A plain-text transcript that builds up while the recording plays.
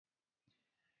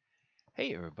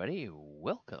Hey everybody,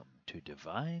 welcome to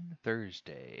Divine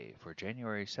Thursday for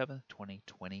January 7th,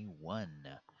 2021.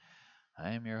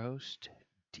 I am your host,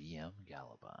 DM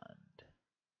Gallibond.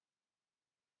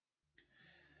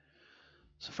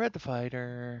 So Fred the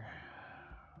Fighter,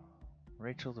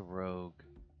 Rachel the Rogue,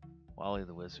 Wally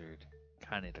the Wizard,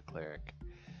 Connie the Cleric,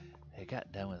 they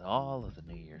got done with all of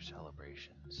the New Year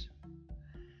celebrations,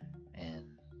 and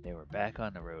they were back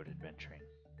on the road adventuring.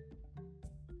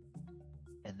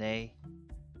 And they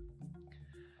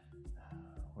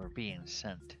were being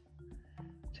sent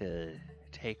to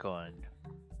take on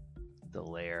the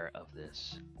lair of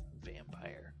this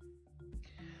vampire.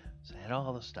 So they had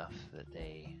all the stuff that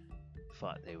they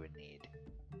thought they would need.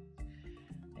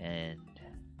 And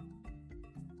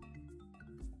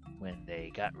when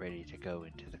they got ready to go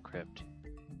into the crypt,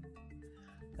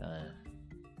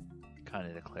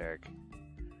 Connie the Cleric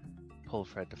pulled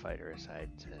Fred the Fighter aside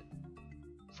and said,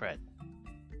 "Fred,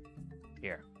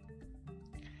 here."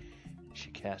 And she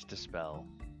cast a spell.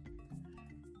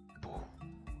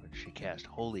 And she cast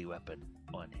Holy Weapon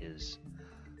on his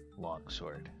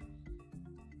longsword.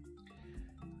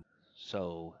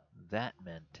 So that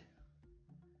meant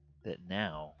that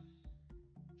now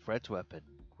Fred's weapon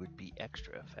would be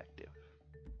extra effective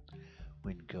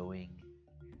when going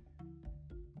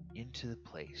into the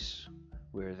place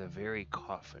where the very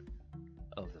coffin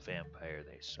of the vampire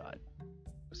they sought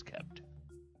was kept.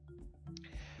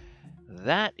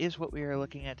 That is what we are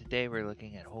looking at today. We're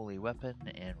looking at Holy Weapon,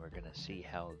 and we're going to see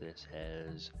how this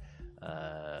has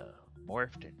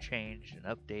morphed and changed and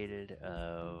updated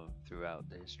throughout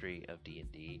the history of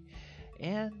D&D.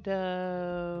 And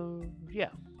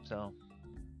yeah, so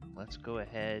let's go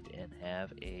ahead and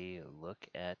have a look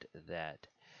at that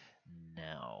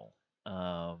now.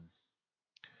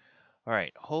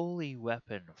 Alright, Holy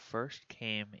Weapon first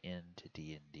came into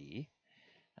D&D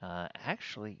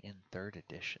actually in 3rd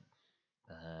edition.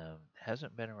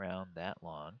 Hasn't been around that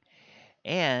long,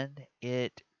 and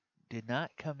it did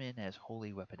not come in as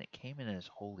Holy Weapon. It came in as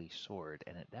Holy Sword,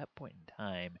 and at that point in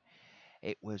time,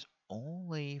 it was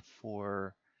only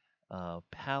for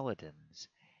paladins,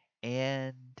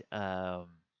 and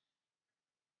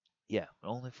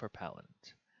only for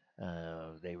paladins.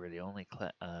 They were the only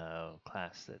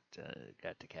class that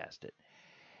got to cast it,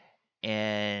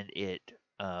 and it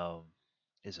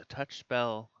is a touch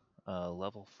spell,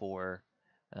 level 4.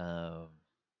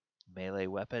 Melee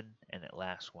weapon, and it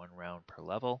lasts 1 round per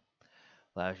level.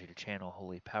 Allows you to channel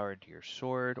holy power into your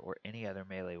sword or any other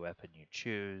melee weapon you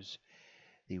choose.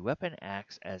 The weapon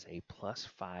acts as a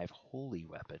 +5 holy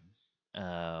weapon,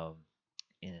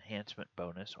 enhancement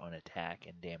bonus on attack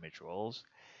and damage rolls,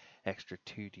 extra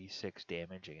 2d6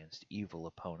 damage against evil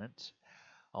opponents.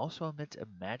 Also emits a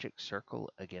magic circle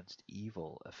against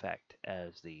evil effect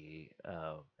as the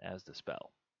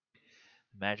spell.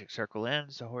 Magic circle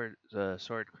ends, the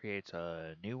sword creates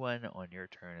a new one on your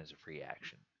turn as a free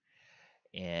action.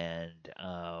 And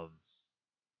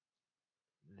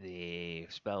the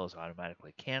spell is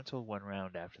automatically canceled 1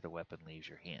 round after the weapon leaves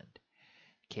your hand.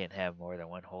 You can't have more than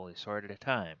 1 holy sword at a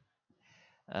time.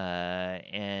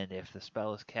 And if the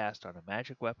spell is cast on a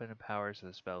magic weapon, the powers of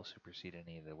the spell supersede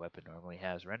any the weapon normally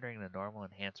has, rendering the normal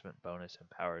enhancement bonus and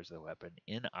powers of the weapon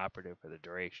inoperative for the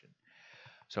duration.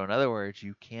 So in other words,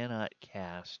 you cannot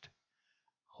cast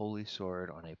Holy Sword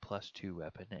on a +2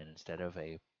 weapon, and instead of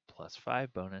a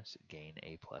 +5 bonus, gain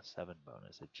a +7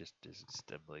 bonus. It just is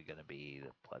simply going to be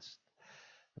the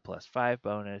 +5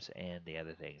 bonus and the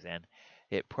other things. And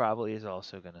it probably is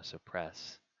also going to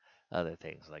suppress other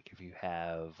things. Like if you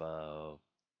have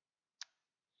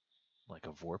like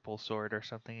a Vorpal sword or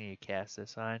something and you cast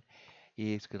this on,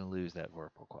 it's going to lose that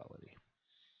Vorpal quality.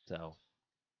 So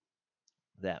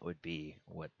that would be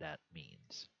what that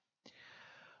means.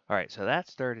 Alright, so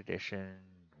that's 3rd edition.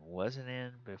 Wasn't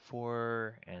in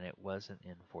before, and it wasn't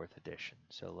in 4th edition.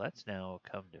 So let's now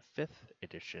come to 5th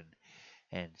edition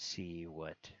and see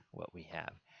what we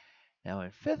have. Now in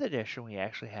 5th edition, we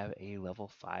actually have a level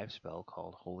 5 spell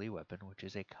called Holy Weapon, which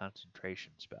is a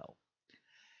concentration spell.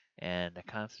 And the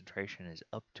concentration is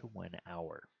up to 1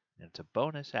 hour. And it's a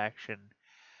bonus action.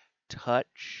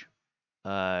 Touch.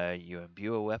 You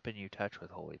imbue a weapon you touch with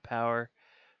holy power.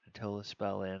 Until the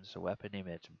spell ends, the weapon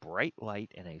emits bright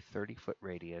light in a 30-foot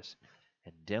radius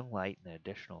and dim light in an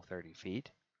additional 30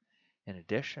 feet. In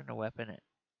addition, a weapon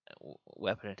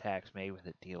attacks made with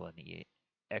it deal an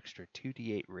extra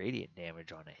 2d8 radiant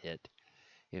damage on a hit.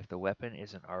 If the weapon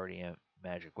isn't already a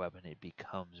magic weapon, it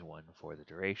becomes one for the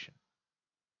duration.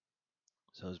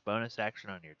 So as bonus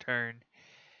action on your turn,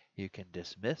 you can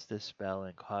dismiss this spell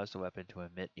and cause the weapon to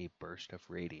emit a burst of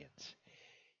radiance.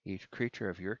 Each creature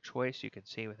of your choice you can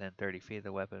see within 30 feet of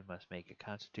the weapon must make a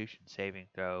Constitution saving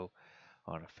throw.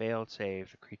 On a failed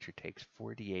save, the creature takes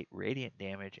 48 radiant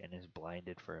damage and is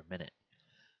blinded for a minute.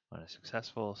 On a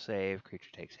successful save,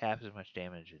 creature takes half as much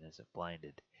damage and isn't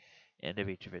blinded. End of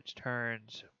each of its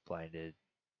turns, blinded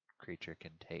creature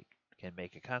can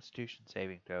make a Constitution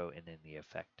saving throw and then the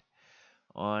effect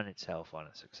on itself on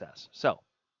a success. So,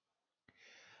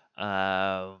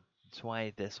 that's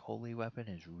why this holy weapon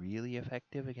is really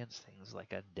effective against things like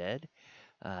undead,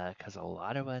 because a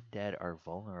lot of undead are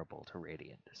vulnerable to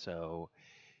radiant. So,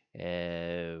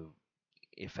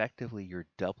 effectively, you're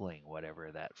doubling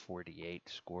whatever that 48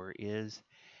 score is,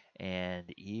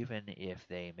 and even if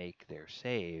they make their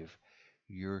save,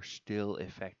 you're still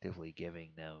effectively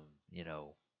giving them,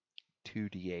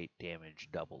 2d8 damage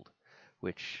doubled,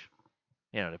 which,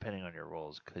 depending on your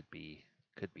rolls, could be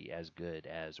as good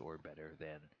as or better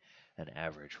than an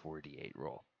average 4d8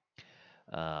 roll.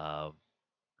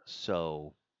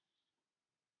 So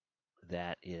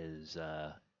that is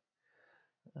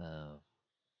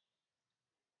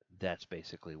that's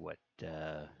basically what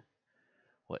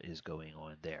is going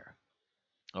on there.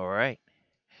 All right,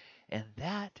 and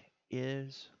that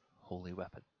is Holy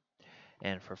Weapon.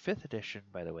 And for 5th edition,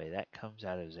 by the way, that comes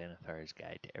out of Xanathar's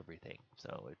Guide to Everything.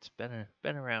 So it's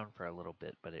been around for a little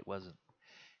bit, but it wasn't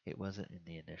in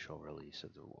the initial release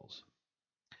of the rules.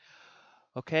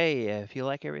 Okay, if you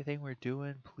like everything we're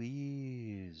doing,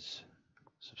 please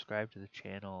subscribe to the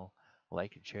channel,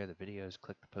 like and share the videos,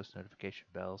 click the post notification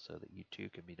bell so that you too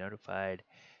can be notified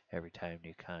every time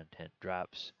new content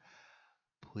drops.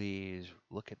 Please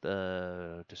look at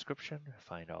the description,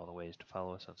 find all the ways to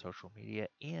follow us on social media,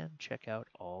 and check out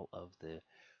all of the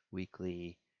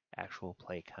weekly actual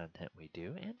play content we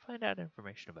do, and find out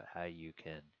information about how you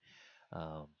can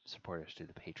support us through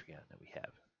the Patreon that we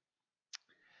have.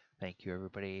 Thank you,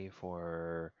 everybody,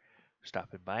 for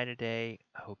stopping by today.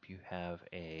 I hope you have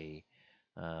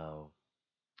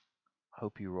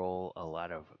hope you roll a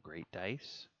lot of great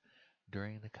dice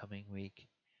during the coming week,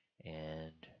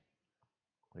 and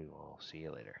we will see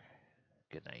you later.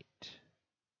 Good night.